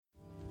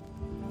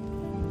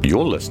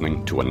You're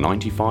listening to a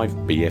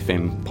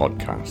 95BFM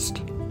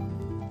podcast.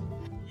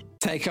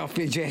 Take off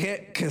your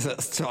jacket, because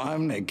it's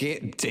time to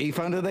get deep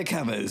under the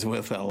covers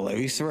with a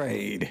loose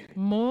read.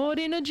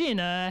 Morena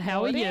Jenna,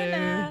 how are you?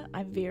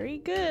 I'm very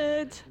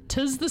good.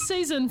 'Tis the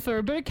season for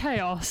a bit of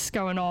chaos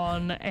going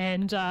on,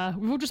 and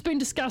we've all just been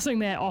discussing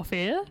that off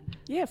air.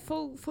 Yeah,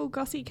 full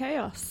gossy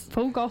chaos.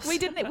 Full gossip.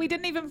 We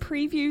didn't even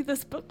preview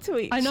this book to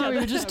each other. I know, we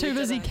were just too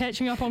busy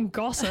catching up on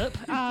gossip.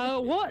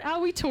 What are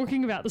we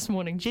talking about this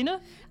morning,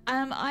 Jenna?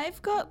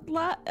 I've got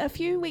a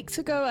few weeks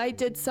ago I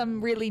did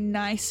some really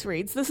nice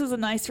reads. This is a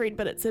nice read,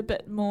 but it's a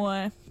bit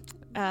more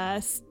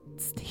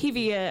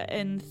heavier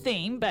in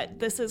theme. But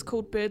this is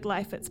called Bird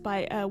Life. It's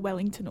by a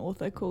Wellington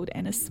author called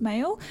Anna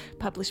Smale,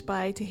 published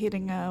by Te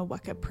Herenga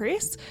Waka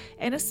Press.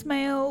 Anna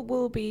Smale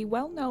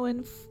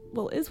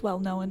is well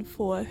known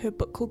for her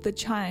book called The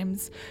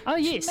Chimes. Oh,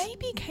 yes. Which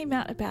maybe came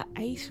out about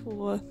 8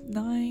 or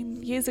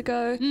 9 years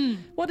ago.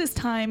 What is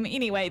time?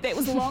 Anyway, that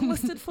was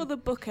longlisted for the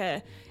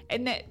Booker,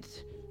 and that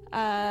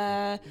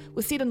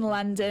was set in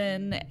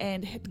London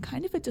and had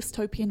kind of a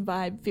dystopian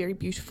vibe. Very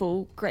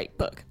beautiful, great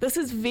book. This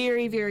is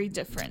very, very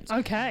different.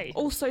 Okay.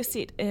 Also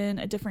set in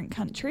a different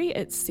country.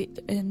 It's set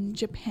in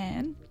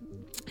Japan.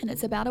 And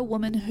it's about a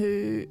woman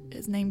who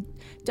is named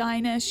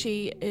Dinah.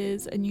 She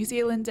is a New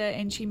Zealander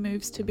and she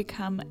moves to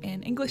become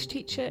an English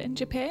teacher in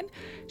Japan.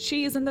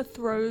 She is in the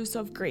throes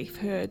of grief.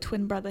 Her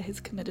twin brother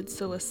has committed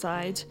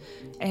suicide.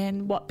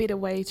 And what better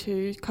way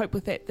to cope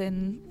with that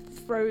than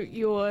throw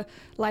your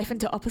life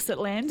into opposite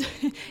land?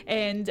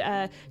 And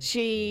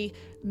she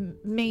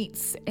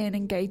meets and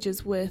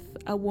engages with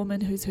a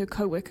woman who's her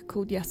co-worker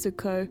called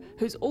Yasuko,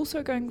 who's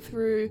also going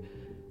through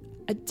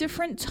a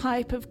different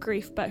type of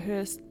grief, but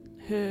her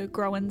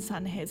grown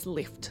son has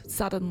left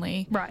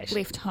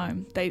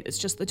home. It's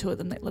just the two of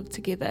them that live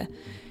together.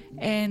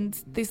 And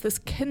there's this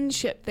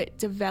kinship that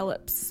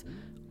develops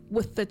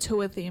with the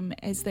two of them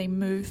as they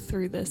move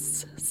through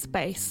this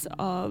space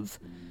of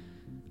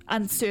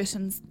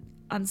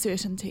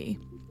uncertainty.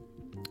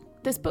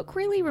 This book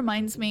really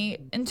reminds me,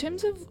 in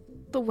terms of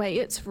the way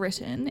it's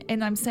written,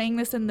 and I'm saying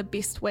this in the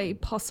best way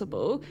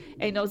possible,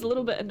 and I was a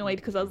little bit annoyed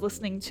because I was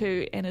listening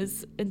to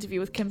Anna's interview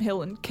with Kim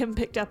Hill and Kim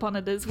picked up on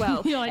it as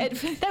well. You're like,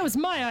 that was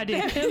my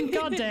idea, Kim,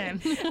 goddamn.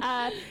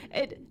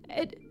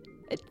 It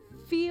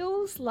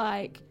feels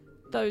like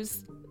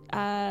those,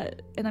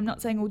 and I'm not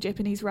saying all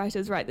Japanese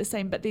writers write the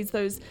same, but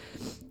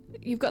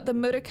you've got the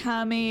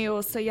Murakami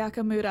or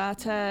Sayaka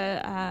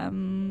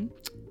Murata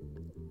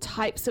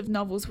types of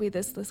novels where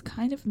there's this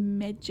kind of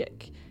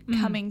magic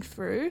coming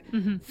through,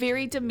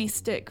 very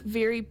domestic,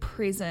 very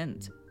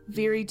present,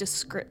 very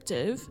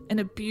descriptive in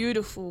a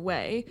beautiful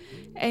way,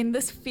 and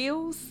this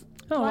feels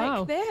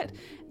that.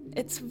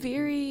 It's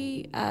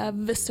very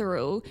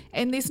visceral,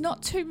 and there's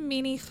not too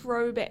many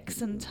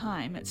throwbacks in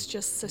time. It's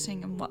just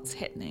sitting in what's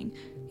happening.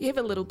 You have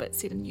a little bit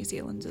set in New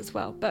Zealand as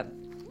well, but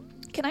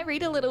can I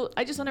read a little?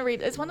 I just want to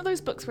read. It's one of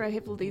those books where I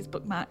have all these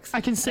bookmarks.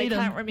 I can see them.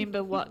 I can't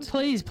remember what.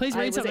 Please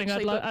read something.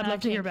 I'd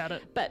love to hear about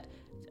it. But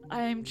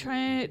I'm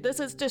trying. This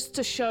is just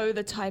to show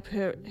the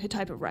her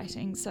type of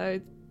writing.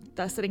 So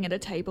they're sitting at a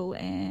table,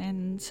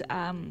 and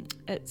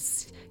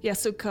it's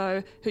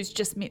Yasuko, who's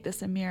just met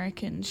this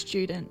American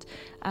student.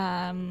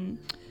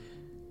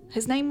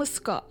 His name was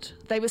Scott.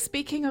 They were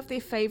speaking of their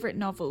favourite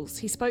novels.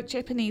 He spoke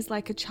Japanese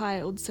like a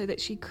child so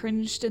that she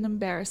cringed in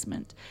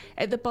embarrassment.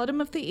 At the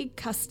bottom of the egg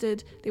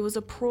custard, there was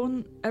a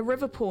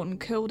river prawn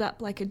curled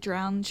up like a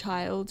drowned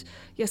child.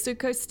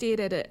 Yasuko stared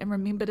at it and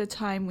remembered a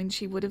time when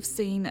she would have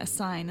seen a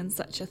sign in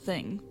such a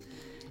thing.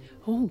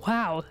 Oh,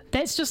 wow.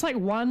 That's just like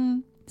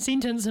one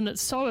sentence, and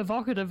it's so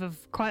evocative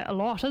of quite a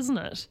lot, isn't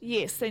it?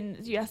 Yes, and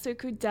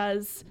Yasuko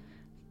does.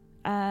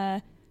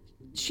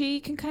 She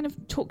can kind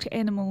of talk to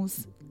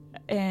animals,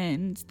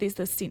 and there's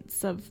this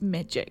sense of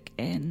magic,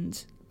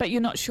 but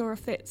you're not sure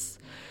if there's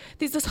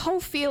this whole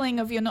feeling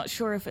of you're not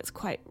sure if it's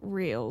quite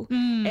real.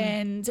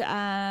 And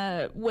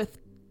with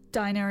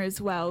Dinah as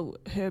well,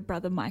 her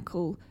brother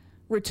Michael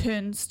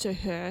returns to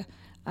her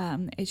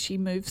as she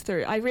moves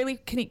through. I really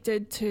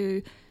connected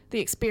to the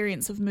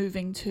experience of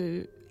moving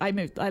to. I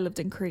lived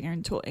in Korea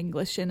and taught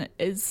English, and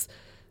it's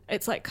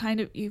like kind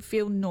of you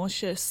feel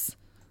nauseous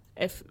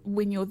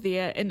when you're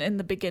there and in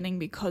the beginning,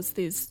 because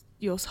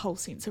your whole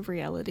sense of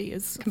reality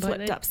is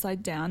flipped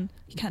upside down.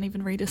 You can't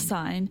even read a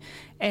sign.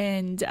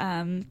 And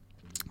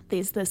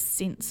there's this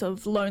sense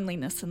of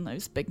loneliness in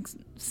those big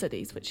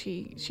cities, which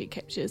she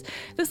captures.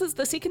 This is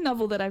the second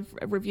novel that I've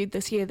reviewed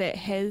this year that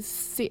has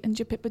set in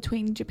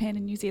between Japan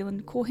and New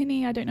Zealand.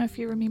 Kohini, I don't know if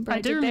you remember.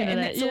 I do remember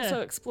that. And it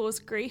also explores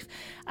grief.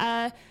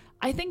 I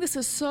think this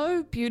is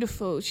so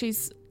beautiful.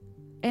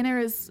 Anna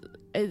is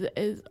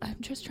I'm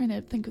just trying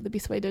to think of the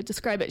best way to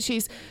describe it.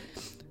 She's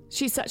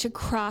such a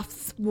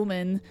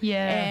craftswoman,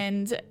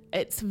 and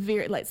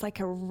it's like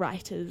a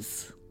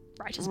writer's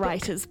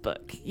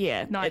book.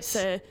 Yeah, nice.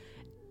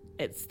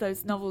 It's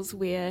those novels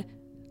where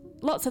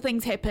lots of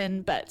things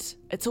happen, but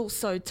it's all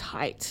so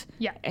tight,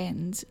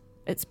 and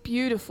It's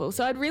beautiful.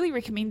 So I'd really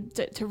recommend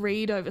it to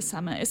read over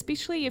summer,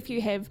 especially if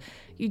you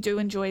do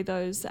enjoy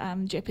those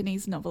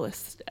Japanese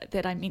novelists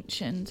that I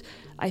mentioned.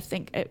 I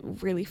think it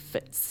really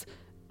fits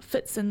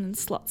in and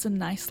slots in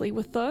nicely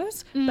with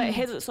those, but it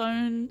has its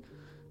own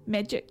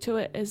magic to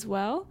it as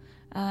well.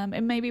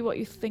 And maybe what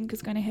you think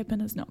is going to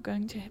happen is not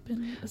going to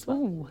happen as well.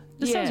 Ooh,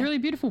 this sounds really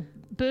beautiful.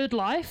 Bird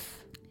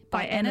Life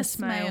by Anna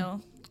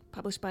Smale.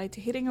 Published by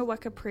Te Herenga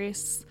Waka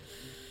Press.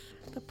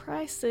 The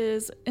price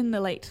is in the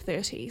late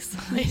 30s.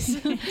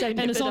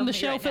 And it's on the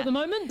shelf at the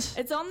moment?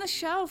 It's on the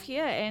shelf,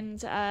 yeah. And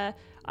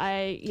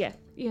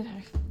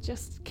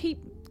just keep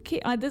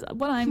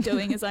what I'm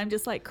doing is I'm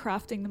just like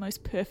crafting the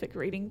most perfect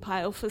reading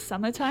pile for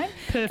summertime.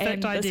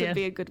 Perfect idea. This would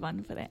be a good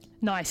one for that.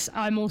 Nice.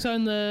 I'm also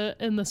in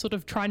the sort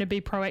of trying to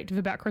be proactive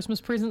about Christmas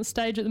presents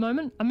stage at the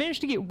moment. I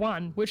managed to get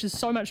one, which is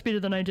so much better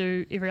than I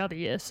do every other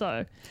year.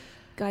 So,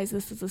 guys,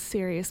 this is a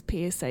serious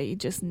PSA. You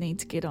just need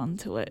to get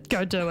onto it.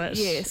 Go do it.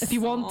 Yes. If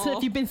you want to,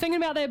 if you've been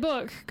thinking about that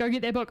book, go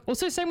get that book.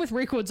 Also, same with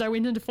records. I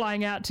went into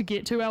Flying Out to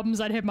get 2 albums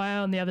I'd had my eye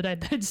on the other day.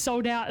 They'd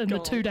sold out in the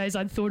 2 days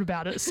I'd thought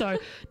about it. So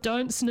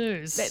don't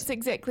snooze. That's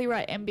exactly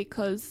right. And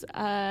because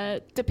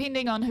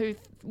depending on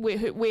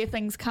where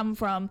things come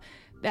from,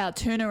 our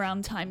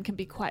turnaround time can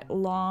be quite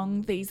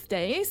long these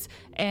days.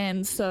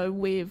 And so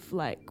it's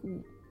like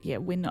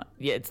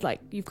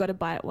you've got to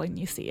buy it when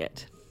you see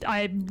it.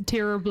 I then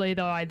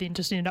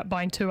just ended up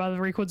buying 2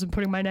 other records and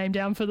putting my name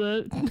down for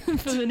the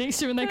for the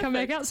next year when they come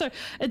back out. So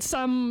it's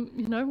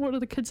what do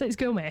the kids say? It's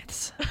girl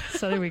maths.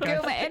 So there we go.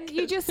 Girl math, and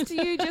you just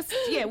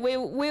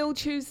we'll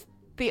choose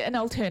an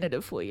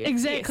alternative for you.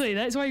 Exactly.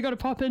 Yes. That's why you got to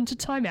pop into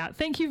Timeout.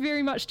 Thank you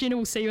very much, Jenna.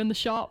 We'll see you in the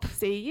shop.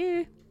 See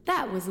you.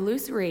 That was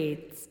Loose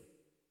Reads.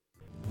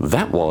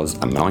 That was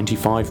a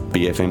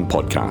 95BFM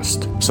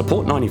podcast.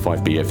 Support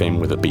 95BFM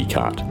with a B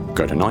card.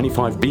 Go to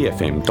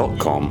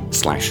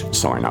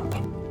 95bfm.com/sign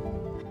up.